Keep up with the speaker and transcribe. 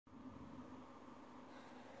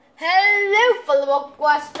fellow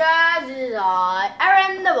BookQuester, this is I,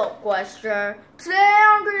 Aaron the BookQuester. Today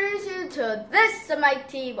I'm introducing you to this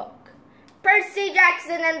mighty book, Percy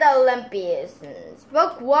Jackson and the Olympians,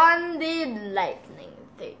 Book 1, The Lightning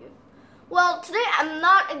Thief. Well, today I'm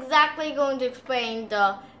not exactly going to explain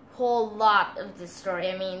the whole lot of the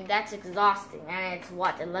story. I mean, that's exhausting, and it's,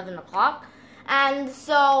 11 o'clock? And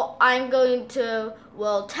so I'm going to,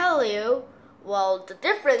 tell you the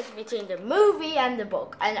difference between the movie and the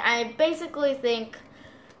book. And I basically think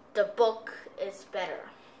the book is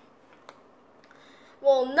better.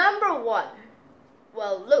 Well, number one,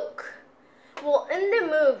 Luke. Well, in the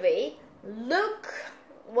movie, Luke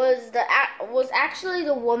was actually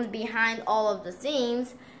the one behind all of the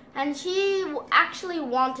scenes, and he actually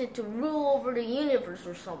wanted to rule over the universe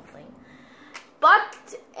or something.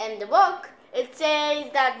 But in the book, it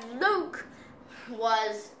says that Luke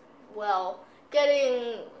was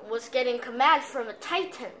getting commands from a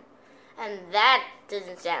Titan, and that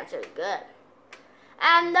doesn't sound so good.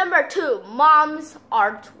 And number two, Mom's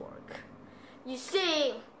artwork. You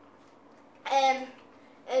see, in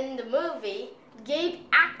the movie, Gabe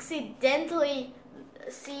accidentally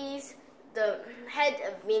sees the head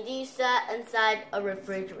of Medusa inside a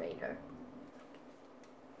refrigerator,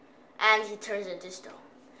 and he turns into stone.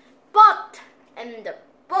 But in the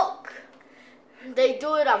book, they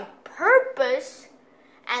do it on purpose,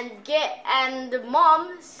 and the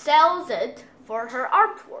mom sells it for her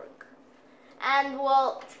artwork. And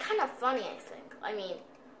it's kind of funny, I think. I mean,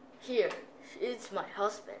 here, it's my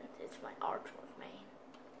husband, it's my artwork, man.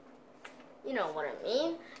 You know what I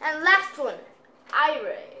mean? And last one,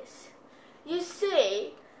 Ares. You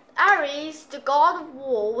see, Ares, the god of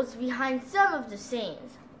war, was behind some of the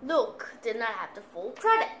scenes. Luke did not have the full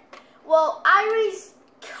credit. Well, Ares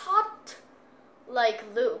caught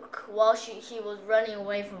Luke while he was running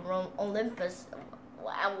away from Olympus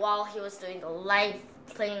while he was doing the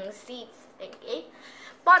life-playing seats thingy.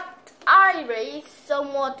 But Ares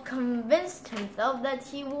somewhat convinced himself that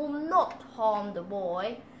he will not harm the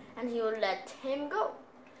boy and he will let him go.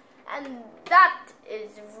 And that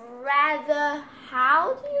is rather,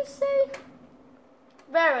 how do you say?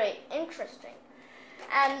 Very interesting.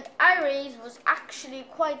 And Ares was actually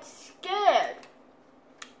quite scared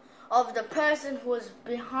of the person who was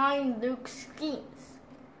behind Luke's schemes.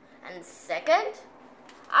 And second,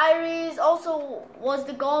 Ares also was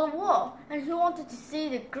the god of war, and he wanted to see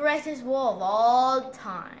the greatest war of all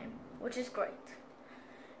time, which is great.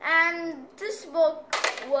 And this book,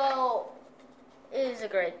 is a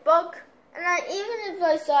great book. And even if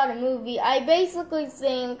I saw the movie, I basically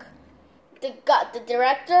think the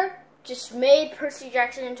director just made Percy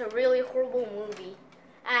Jackson into a really horrible movie.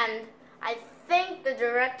 And I think the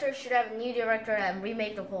director should have a new director and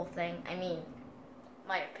remake the whole thing. I mean,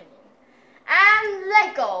 my opinion. And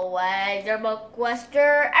like always, your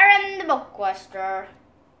BookQuester, Aaron the BookQuester.